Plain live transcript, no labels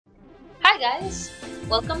guys,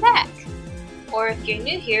 welcome back. Or if you're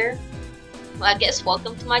new here, well, I guess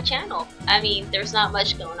welcome to my channel. I mean, there's not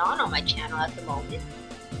much going on my channel at the moment,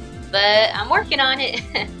 but I'm working on it.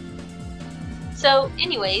 So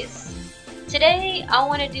anyways, today I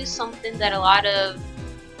want to do something that a lot of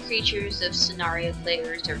Creatures of Sonaria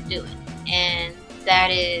players are doing, and that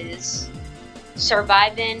is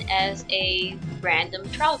surviving as a random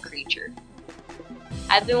trial creature.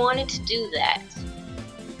 I've been wanting to do that.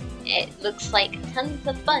 It looks like tons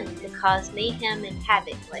of fun to cause mayhem and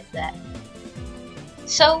havoc like that.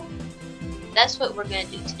 So, that's what we're going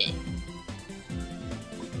to do today.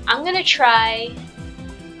 I'm going to try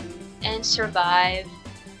and survive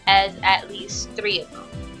as at least 3 of them.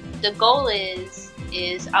 The goal is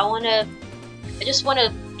I just want to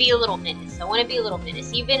be a little menace. I want to be a little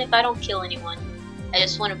menace. Even if I don't kill anyone, I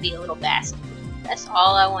just want to be a little bastard. That's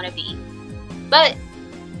all I want to be. But,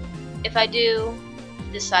 if I do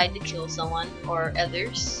decide to kill someone or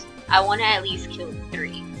others, I want to at least kill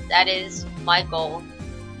 3. That is my goal.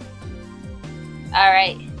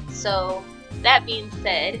 Alright, so that being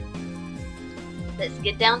said, let's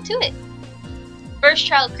get down to it. First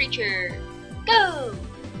trial creature, go!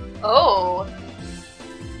 Oh,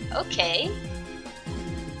 okay.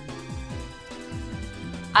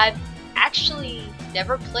 I've actually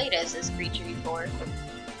never played as this creature before.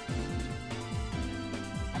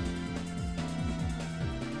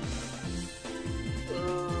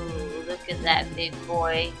 Look at that big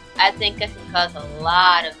boy. I think I can cause a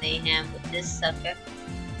lot of mayhem with this sucker.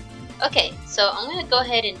 Okay, so I'm gonna go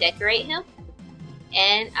ahead and decorate him,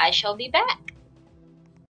 and I shall be back.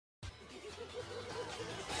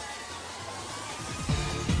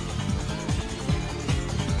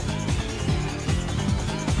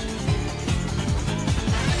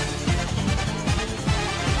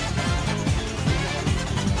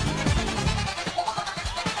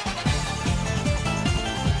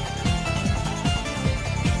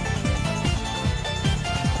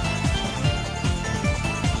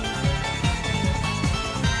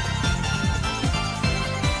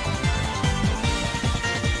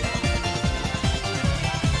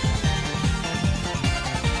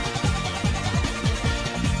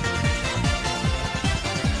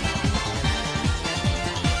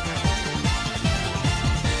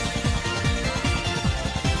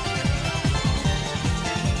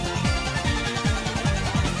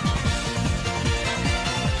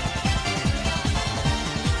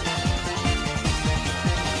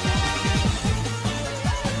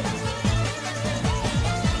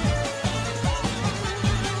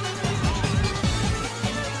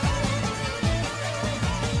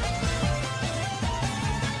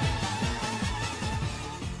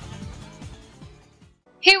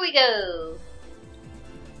 Here we go!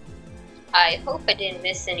 I hope I didn't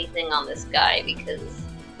miss anything on this guy because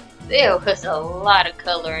there was a lot of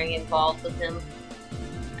coloring involved with him.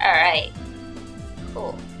 Alright,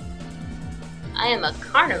 cool. I am a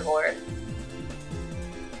carnivore.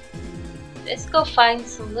 Let's go find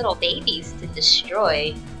some little babies to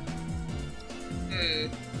destroy.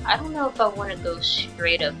 I don't know if I want to go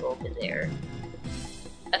straight up over there.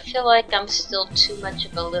 I feel like I'm still too much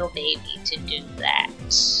of a little baby to do that.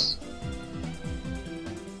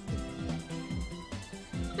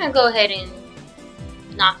 I'm gonna go ahead and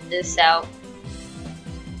knock this out.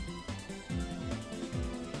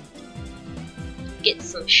 Get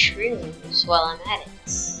some shrooms while I'm at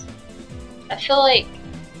it. I feel like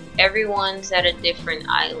everyone's at a different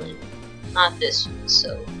island, not this one,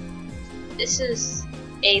 so this is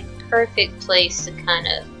a perfect place to kind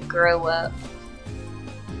of grow up.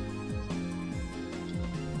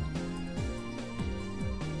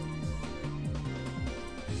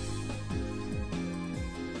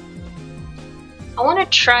 I want to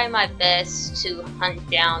try my best to hunt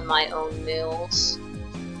down my own meals,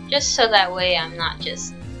 just so that way I'm not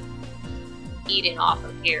just eating off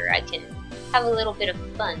of here. I can have a little bit of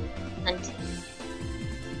fun hunting.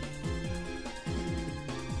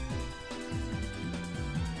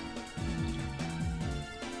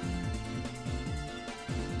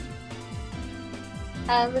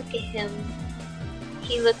 Look at him.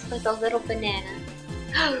 He looks like a little banana.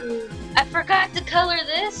 I forgot to color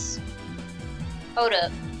this! Hold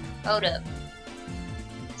up. Hold up.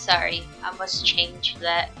 Sorry, I must change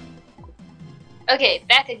that. Okay,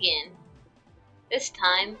 back again. This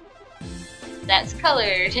time, that's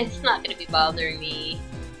colored. It's not gonna be bothering me.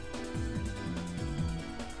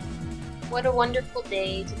 What a wonderful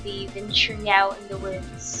day to be venturing out in the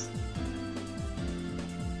woods.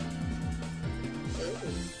 Ooh.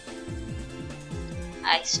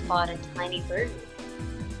 I spot a tiny bird.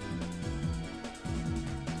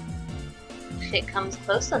 If it comes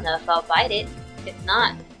close enough, I'll bite it. If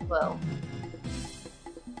not, well,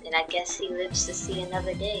 then I guess he lives to see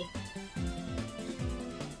another day.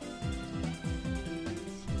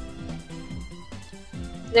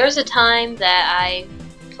 There was a time that I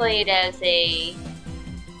played as a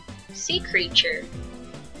sea creature,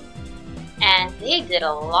 and they did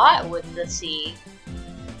a lot with the sea.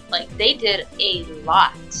 Like, they did a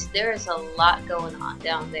lot. There is a lot going on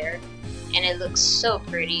down there, and it looks so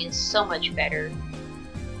pretty and so much better.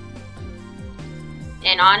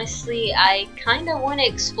 And honestly, I kind of want to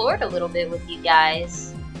explore it a little bit with you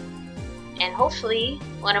guys. And hopefully,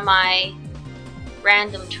 one of my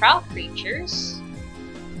random trial creatures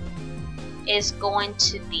is going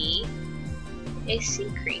to be a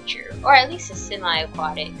sea creature, or at least a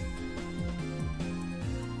semi-aquatic.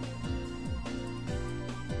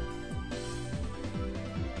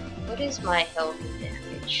 What is my health and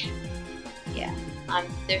damage? Yeah,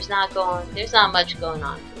 there's not much going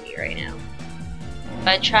on for me right now. If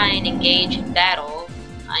I try and engage in battle,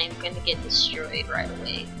 I'm gonna get destroyed right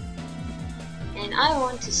away. And I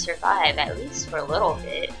want to survive, at least for a little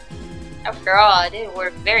bit. After all, I did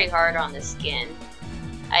work very hard on the skin.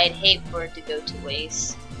 I'd hate for it to go to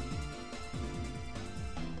waste.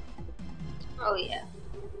 Oh yeah,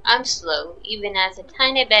 I'm slow, even as a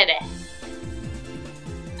tiny baby.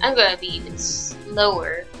 I'm gonna be even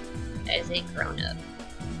slower as a grown-up.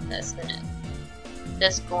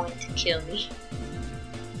 That's going to kill me.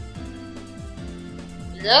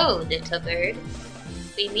 Hello, little bird.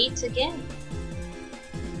 We meet again.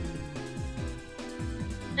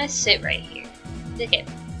 Let's sit right here. Look at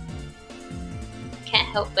me. Can't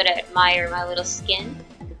help but admire my little skin.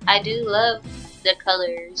 I do love the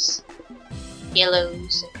colors.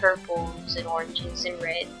 Yellows and purples and oranges and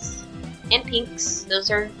reds. And pinks. Those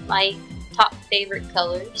are my top favorite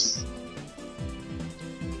colors.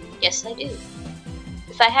 Yes, I do.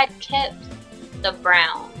 If I had kept the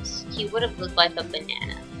browns, he would have looked like a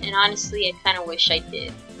banana. And honestly, I kind of wish I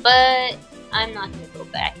did. But I'm not gonna go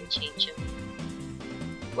back and change him.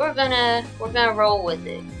 We're gonna roll with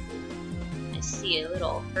it. I see a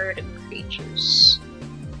little herd of creatures.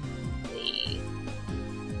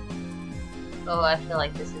 Oh, I feel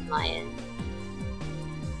like this is my end.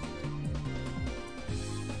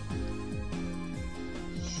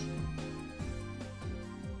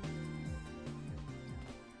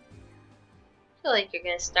 I feel like you're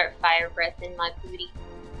gonna start fire breath in my booty.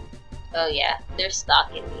 Oh yeah, they're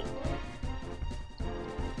stalking me.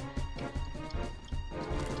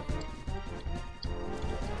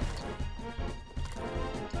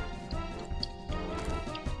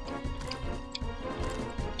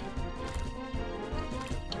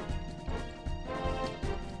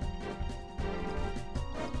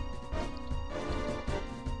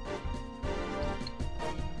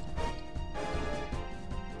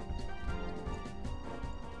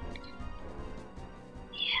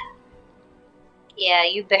 Yeah,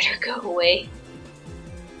 you better go away.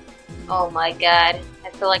 Oh my god, I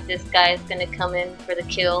feel like this guy is gonna come in for the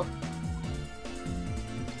kill.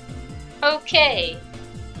 Okay.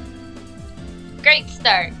 Great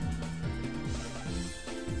start.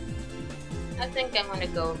 I think I'm gonna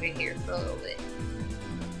go over here for a little bit.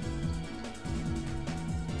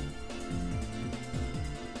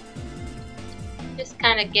 Just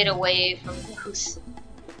kinda get away from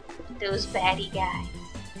those baddie guys.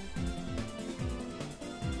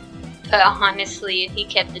 But honestly, if he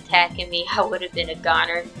kept attacking me, I would have been a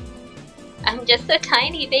goner. I'm just a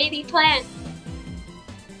tiny baby plant.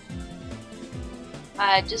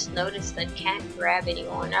 I just noticed I can't grab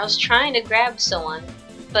anyone. I was trying to grab someone,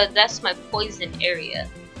 but that's my poison area.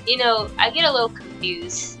 You know, I get a little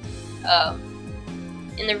confused.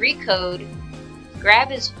 In the recode,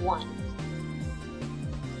 grab is 1.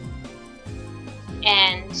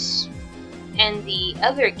 And in the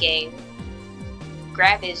other game,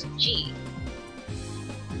 grab is G.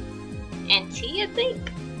 And T, I think.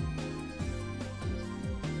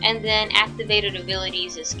 And then activated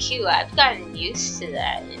abilities is Q. I've gotten used to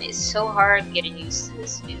that, and it's so hard getting used to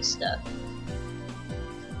this new stuff.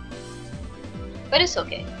 But it's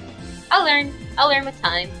okay. I'll learn with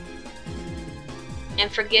time. And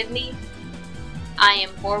forgive me, I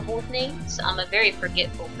am horrible with names. I'm a very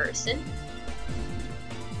forgetful person.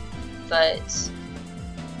 But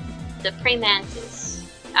the Premantis,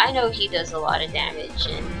 I know he does a lot of damage,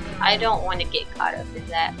 and I don't want to get caught up in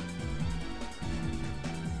that.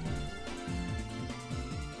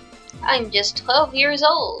 I'm just 12 years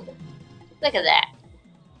old. Look at that.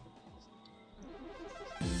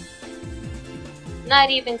 Not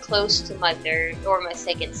even close to my third or my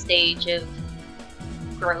second stage of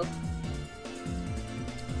growth.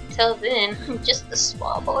 Till then, I'm just a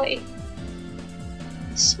small boy.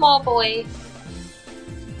 Small boy.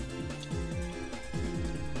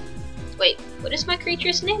 Wait, what is my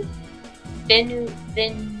creature's name? Vanilla?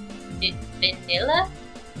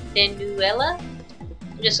 Venuela?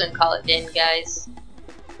 I'm just gonna call it Vin, guys.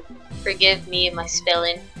 Forgive me and my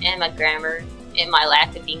spelling, and my grammar, and my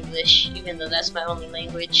lack of English, even though that's my only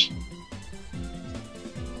language.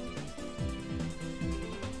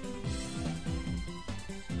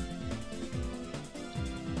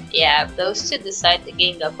 Yeah, if those two decide to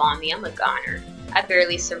gang up on me, I'm a goner. I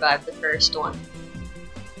barely survived the first one.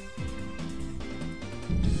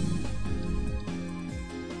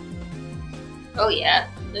 Oh yeah,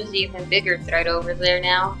 there's an even bigger threat over there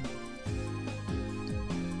now.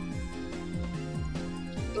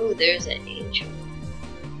 Ooh, there's an angel.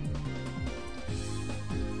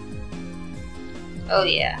 Oh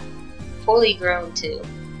yeah, fully grown too.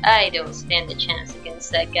 I don't stand a chance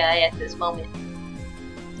against that guy at this moment.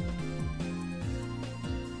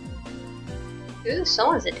 Ooh,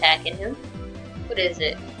 someone's attacking him. What is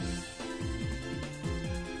it?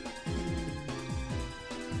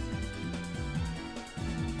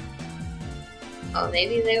 Oh,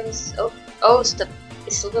 maybe there was. Oh, it's the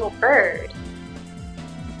little bird.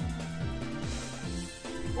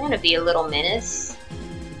 I want to be a little menace.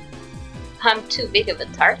 I'm too big of a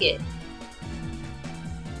target.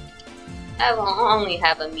 I will only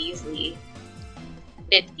have a measly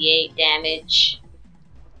 58 damage.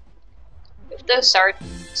 If those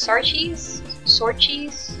Sorchies,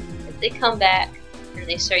 if they come back and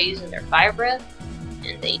they start using their fire breath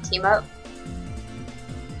and they team up,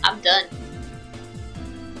 I'm done.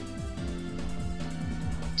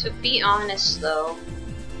 To be honest though,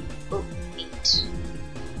 oh, eat.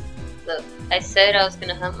 Look, I said I was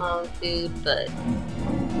gonna hunt my own food, but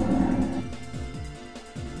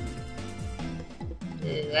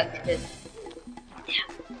I could've. Yeah,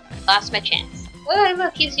 lost my chance. Oh,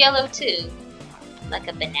 look, he's yellow too, like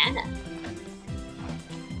a banana.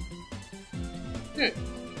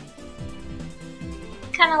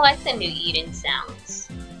 Kinda like the new Eden sounds.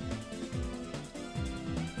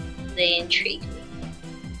 They intrigue me.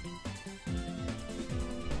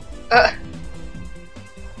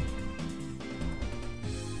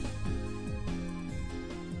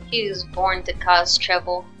 He was born to cause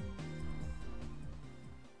trouble.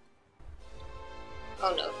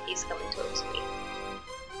 Oh no, he's coming towards me.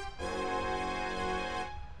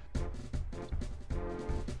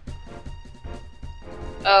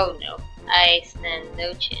 Oh no, I stand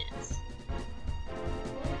no chance.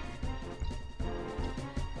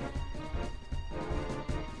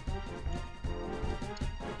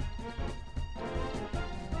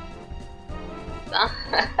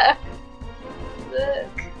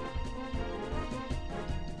 Look.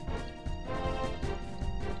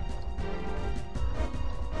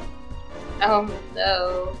 Oh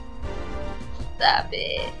no. Stop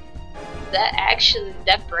it.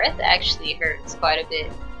 That breath actually hurts quite a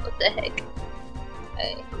bit. What the heck?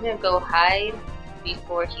 Okay, I'm gonna go hide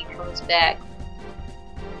before he comes back.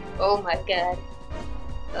 Oh my god.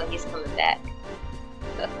 Oh, he's coming back.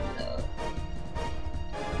 Oh no.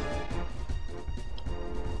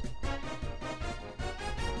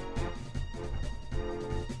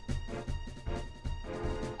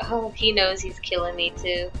 Oh, he knows he's killing me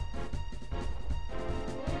too.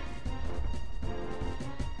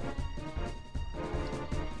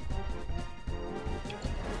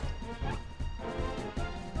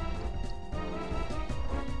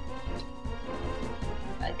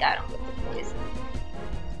 I got him with the poison.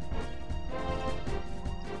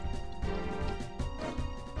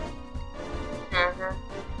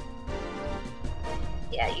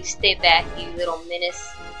 Yeah, you stay back, you little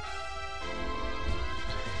menace.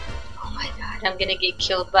 Oh my god, I'm gonna get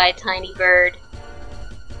killed by a tiny bird.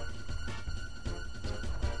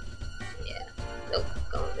 Yeah, nope,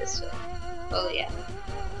 going this way. Oh yeah.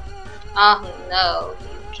 Oh no,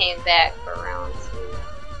 he came back for round 2.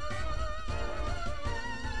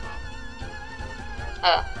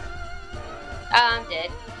 Oh. I'm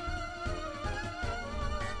dead.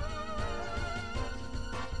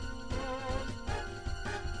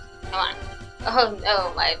 Come on. Oh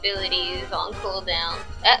no, my ability is on cooldown.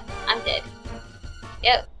 I'm dead.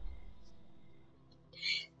 Yep.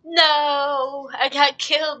 No! I got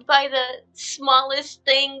killed by the smallest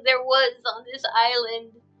thing there was on this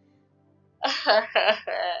island.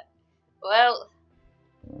 Well,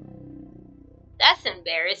 that's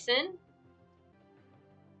embarrassing.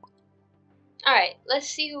 Alright, let's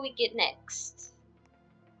see who we get next.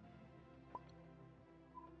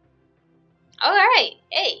 Alright,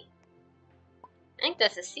 hey. I think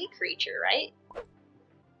that's a sea creature, right?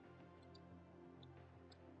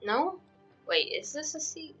 No? Wait, is this a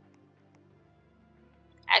sea?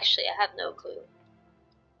 Actually, I have no clue.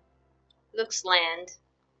 Looks land.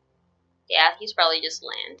 Yeah, he's probably just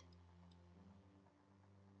land.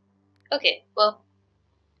 Okay, well.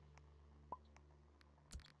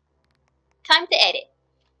 Time to edit.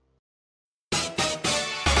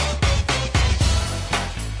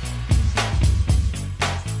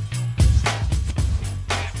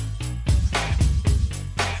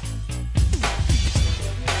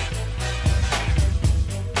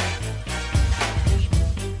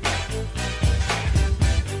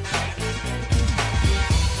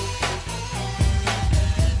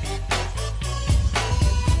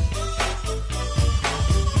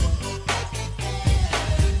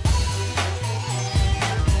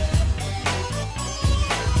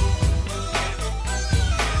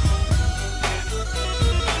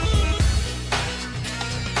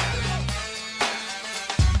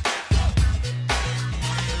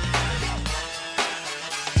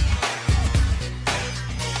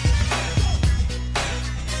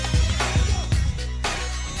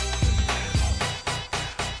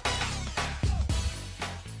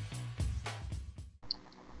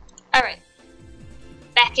 Alright.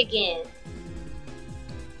 Back again.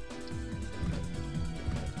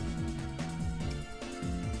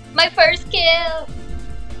 My first kill!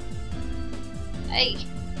 Hey.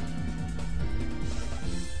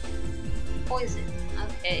 Poison.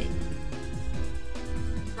 Okay.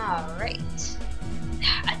 Alright.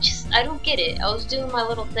 I don't get it. I was doing my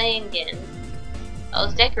little thing and I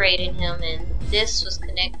was decorating him and this was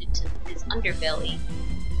connected to his underbelly.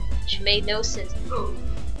 Which made no sense.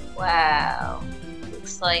 Wow.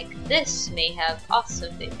 Looks like this may have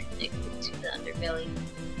also been connected to the underbelly.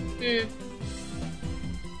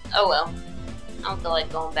 Oh well. I don't feel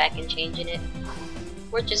like going back and changing it.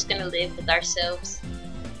 We're just gonna live with ourselves.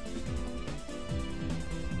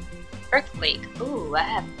 Earthquake. Ooh, I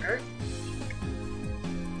have earthquake.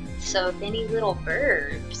 So if any little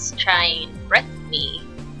birds try and breath me,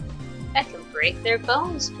 that can break their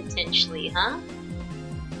bones potentially, huh?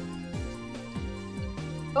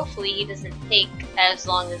 Hopefully he doesn't take as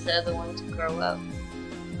long as the other one to grow up.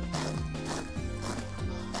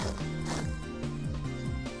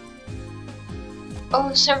 Oh,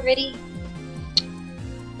 it's already...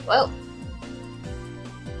 Whoa.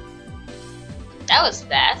 That was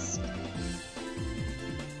fast.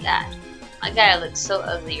 God, my guy looks so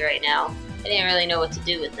ugly right now. I didn't really know what to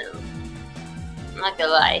do with him. I'm not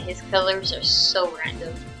gonna lie, his colors are so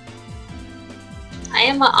random. I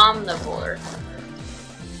am an omnivore.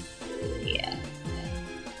 Yeah.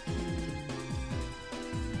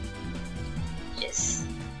 Just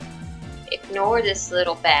ignore this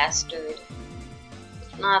little bastard.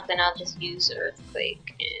 If not, then I'll just use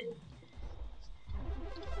Earthquake and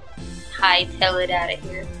hightail it out of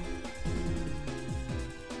here.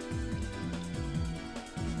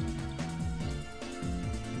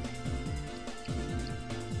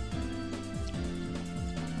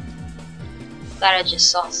 Thought I just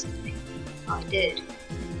saw something. Oh, I did.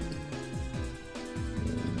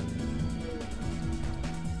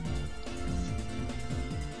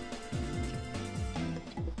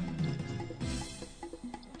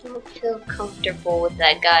 I don't feel comfortable with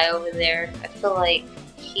that guy over there. I feel like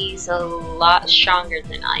he's a lot stronger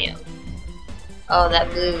than I am. Oh, that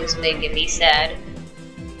blue is making me sad.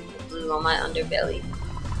 The blue on my underbelly.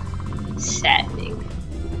 Saddening.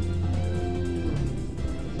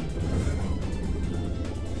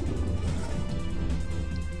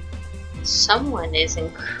 Someone is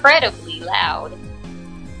incredibly loud.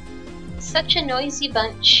 Such a noisy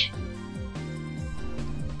bunch.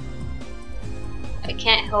 I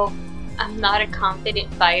can't help. I'm not a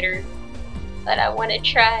confident fighter, but I want to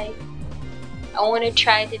try. I want to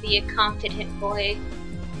try to be a confident boy.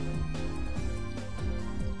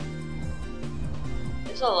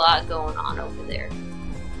 There's a lot going on over there.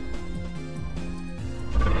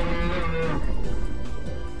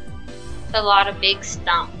 A lot of big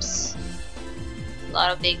stumps. A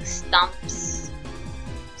lot of big stumps.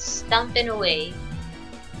 Stumping away.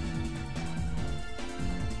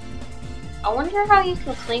 I wonder how you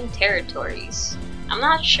can claim territories. I'm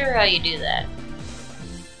not sure how you do that.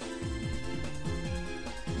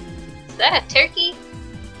 Is that a turkey?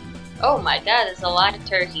 Oh my god, there's a lot of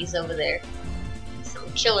turkeys over there. Some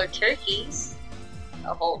killer turkeys.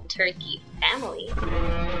 A whole turkey family.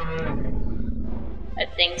 A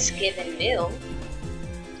Thanksgiving meal.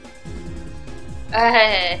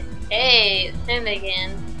 Hey, it's him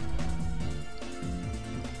again.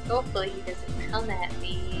 Hopefully he doesn't come at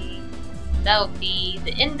me. That would be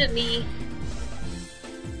the end of me.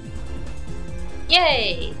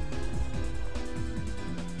 Yay!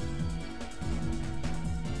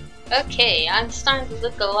 Okay, I'm starting to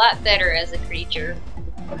look a lot better as a creature.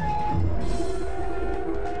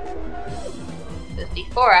 Because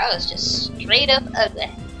before I was just straight up ugly.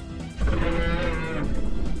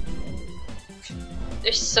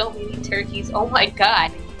 There's so many turkeys. Oh my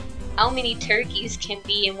god. How many turkeys can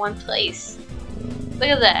be in one place? Look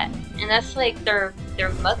at that. And that's like their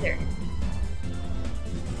mother.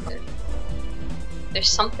 There's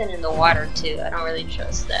something in the water too. I don't really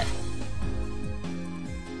trust that.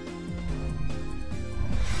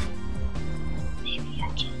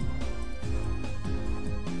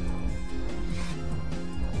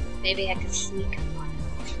 Maybe I could sneak up on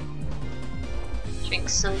him. Drink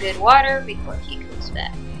some good water before he comes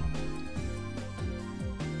back.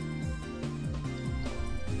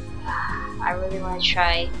 I really want to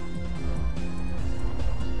try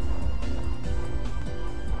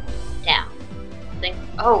down.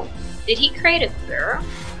 Oh, did he create a burrow?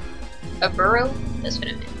 A burrow? That's what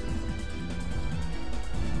I meant.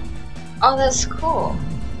 Oh, that's cool.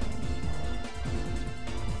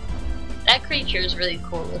 That creature is really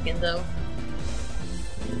cool looking though.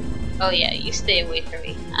 Oh yeah, you stay away from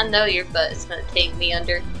me. I know your butt is gonna take me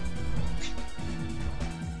under.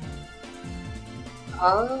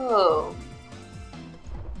 Oh.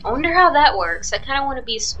 I wonder how that works. I kinda wanna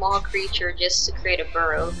be a small creature just to create a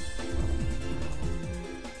burrow.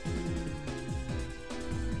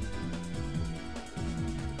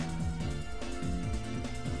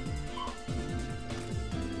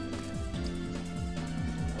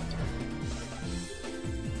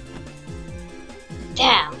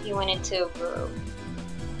 Damn, he went into a burrow.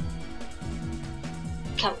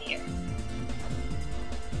 Come here.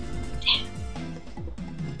 Damn.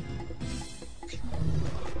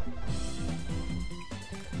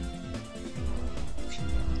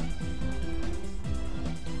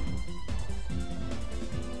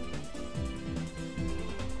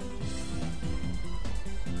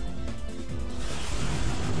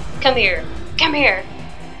 Come here. Come here.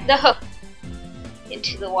 No.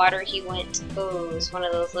 Into the water he went. Oh, it was one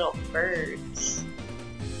of those little birds.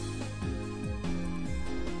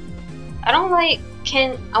 I don't like,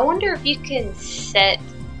 I wonder if you can set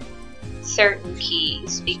certain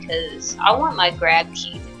keys, because I want my grab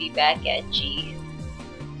key to be back at G.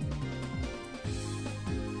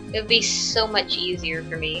 It would be so much easier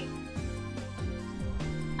for me.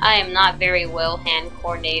 I am not very well hand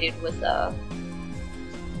coordinated with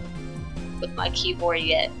my keyboard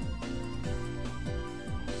yet.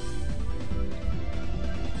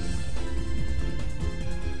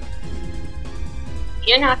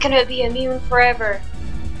 You're not gonna be immune forever.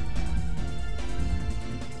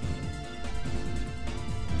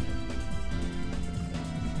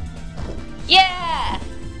 Yeah!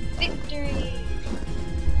 Victory!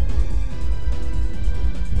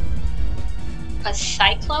 A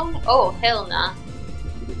cyclone? Oh, hell nah.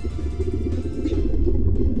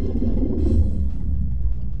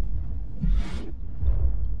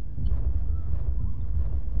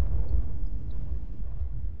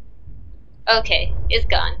 Okay, it's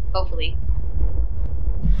gone, hopefully.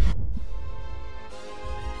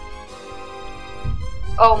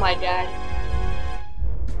 Oh my god.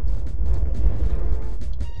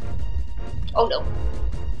 Oh no.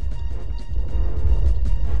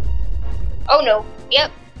 Oh no,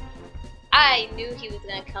 yep. I knew he was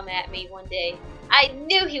gonna come at me one day. I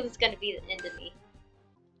knew he was gonna be the end of me.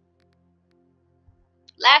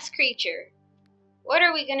 Last creature. What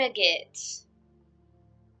are we gonna get?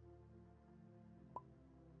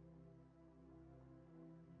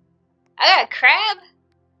 I got a crab?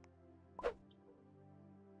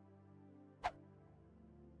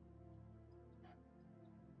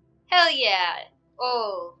 Hell yeah.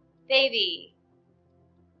 Oh, baby.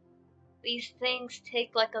 These things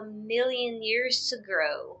take like 1,000,000 years to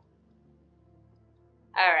grow.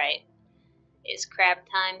 Alright. It's crab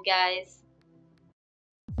time, guys.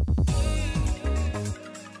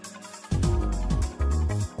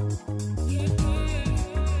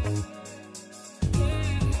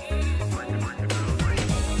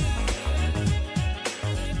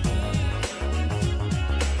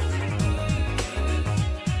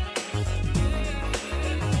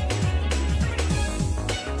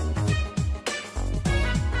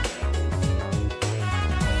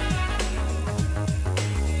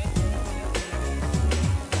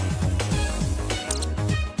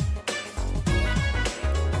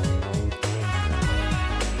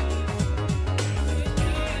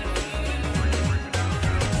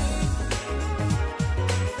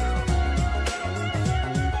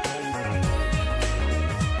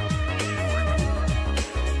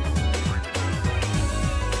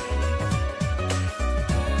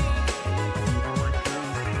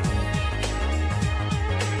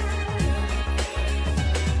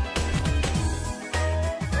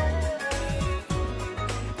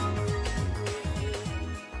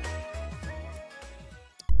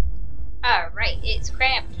 Right, it's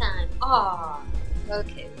crab time. Aw.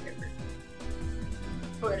 Okay, whatever.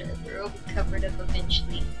 Whatever, it'll be covered up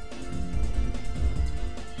eventually.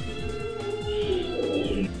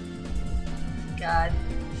 God.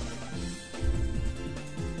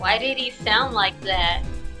 Why did he sound like that?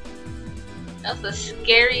 That's the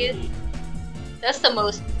scariest. That's the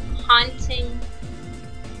most haunting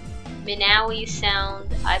Manawi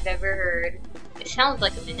sound I've ever heard. It sounds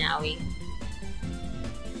like a Manawi.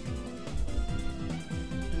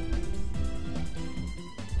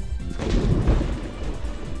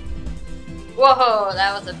 Whoa,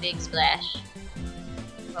 that was a big splash.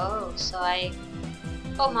 Oh, so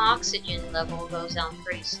oh, my oxygen level goes down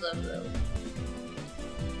pretty slow though.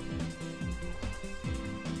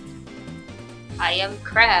 I am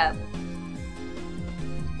crab.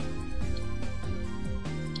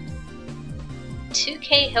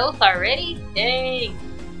 $2,000 health already? Dang.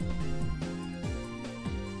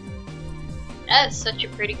 That is such a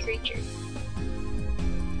pretty creature.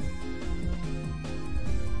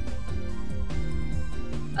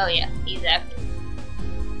 Oh yeah, he's after me.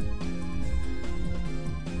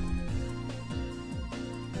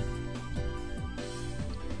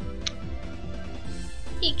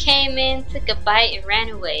 He came in, took a bite, and ran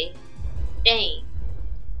away. Dang.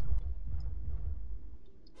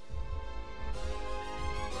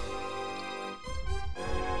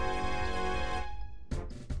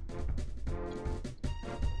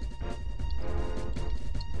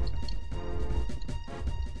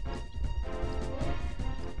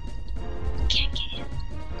 Can't get him.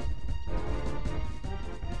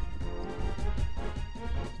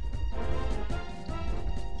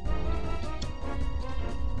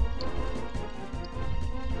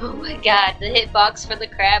 Oh my god, the hitbox for the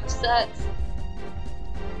crab sucks.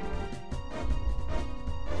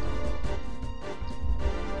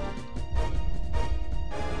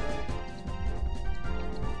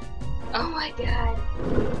 Oh my god.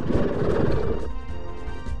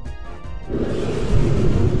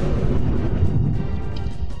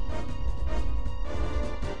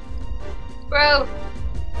 Bro!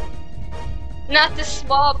 Not the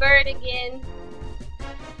small bird again.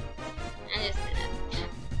 I'm just gonna...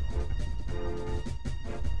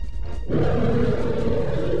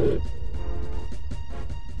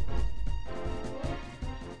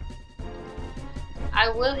 I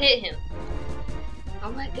will hit him.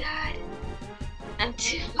 Oh my god. I'm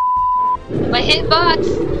too... My hitbox!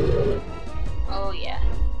 Oh yeah.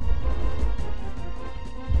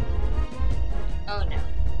 Oh no.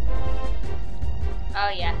 Oh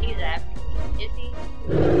yeah, he's after me. Is he?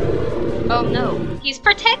 Oh no. He's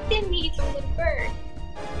protecting me from the bird.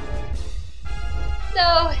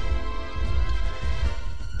 No.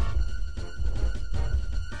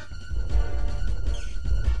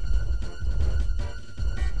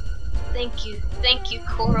 Thank you,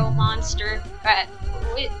 coral monster.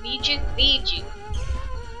 Need you. Thank you.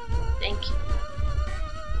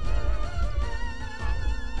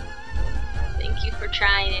 Thank you for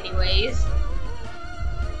trying anyways.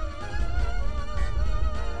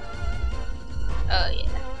 Oh yeah.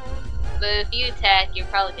 But if you attack, you're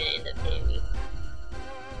probably gonna end up hitting me.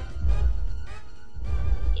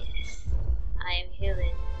 Yes. I am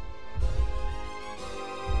healing.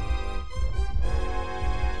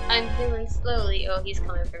 I'm healing slowly. Oh, he's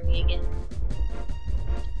coming for me again.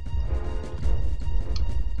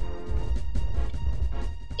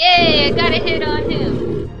 Yay! I got a hit on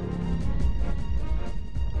him!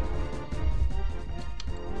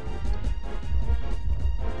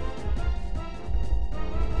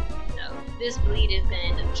 No, this bleed is gonna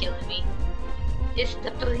end up killing me. It's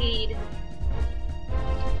the bleed.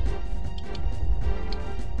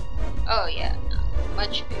 Oh yeah, no.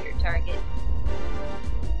 Much bigger target.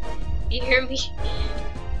 You hear me?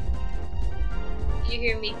 You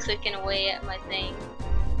hear me clicking away at my thing?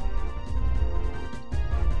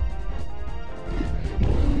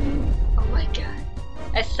 Oh my god.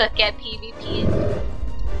 I suck at PvP.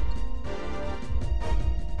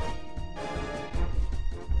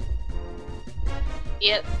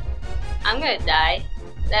 Yep. I'm gonna die.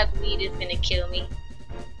 That bleed is gonna kill me.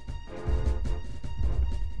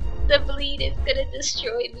 The bleed is gonna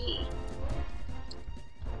destroy me.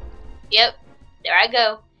 Yep, there I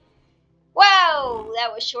go. Wow,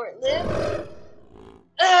 that was short-lived.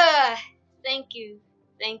 Thank you,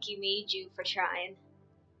 Miju, for trying.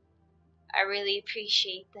 I really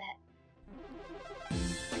appreciate that.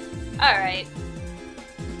 Alright.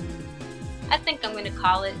 I think I'm gonna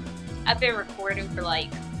call it. I've been recording for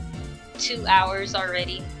like 2 hours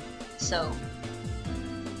already, so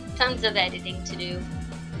tons of editing to do.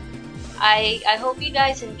 I hope you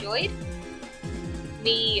guys enjoyed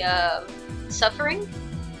me suffering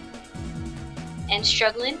and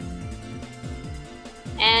struggling.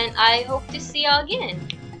 And I hope to see y'all again.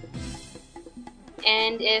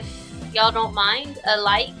 And if y'all don't mind, a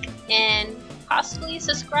like and possibly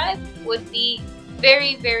subscribe would be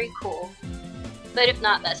very, very cool. But if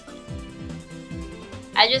not, that's fine.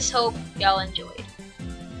 I just hope y'all enjoyed.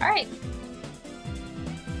 Alright.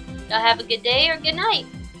 Y'all have a good day or good night.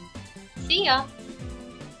 See ya.